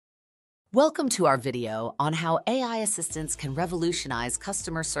Welcome to our video on how AI assistants can revolutionize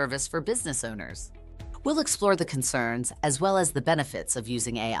customer service for business owners. We'll explore the concerns as well as the benefits of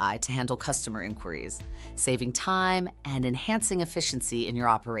using AI to handle customer inquiries, saving time and enhancing efficiency in your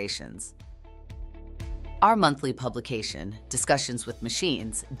operations. Our monthly publication, Discussions with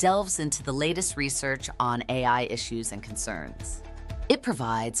Machines, delves into the latest research on AI issues and concerns. It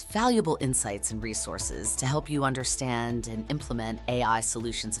provides valuable insights and resources to help you understand and implement AI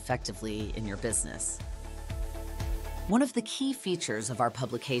solutions effectively in your business. One of the key features of our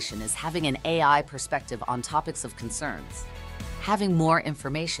publication is having an AI perspective on topics of concerns. Having more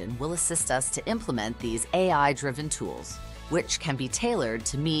information will assist us to implement these AI-driven tools, which can be tailored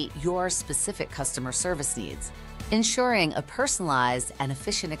to meet your specific customer service needs, ensuring a personalized and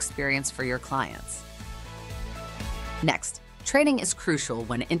efficient experience for your clients. Next, training is crucial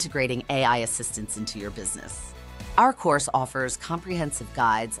when integrating AI assistants into your business. Our course offers comprehensive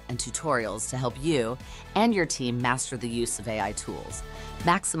guides and tutorials to help you and your team master the use of AI tools,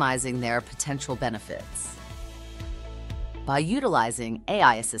 maximizing their potential benefits. By utilizing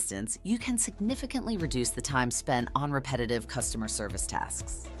AI assistants, you can significantly reduce the time spent on repetitive customer service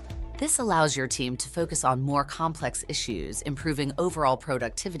tasks. This allows your team to focus on more complex issues, improving overall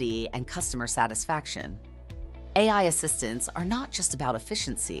productivity and customer satisfaction. AI assistants are not just about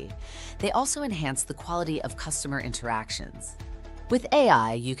efficiency, they also enhance the quality of customer interactions. With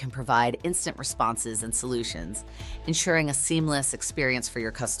AI, you can provide instant responses and solutions, ensuring a seamless experience for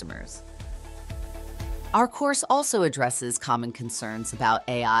your customers. Our course also addresses common concerns about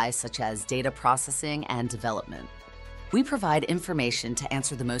AI, such as data processing and development. We provide information to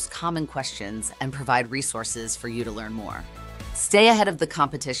answer the most common questions and provide resources for you to learn more. Stay ahead of the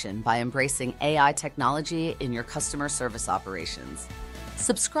competition by embracing AI technology in your customer service operations.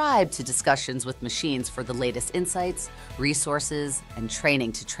 Subscribe to Discussions with Machines for the latest insights, resources, and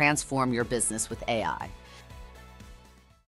training to transform your business with AI.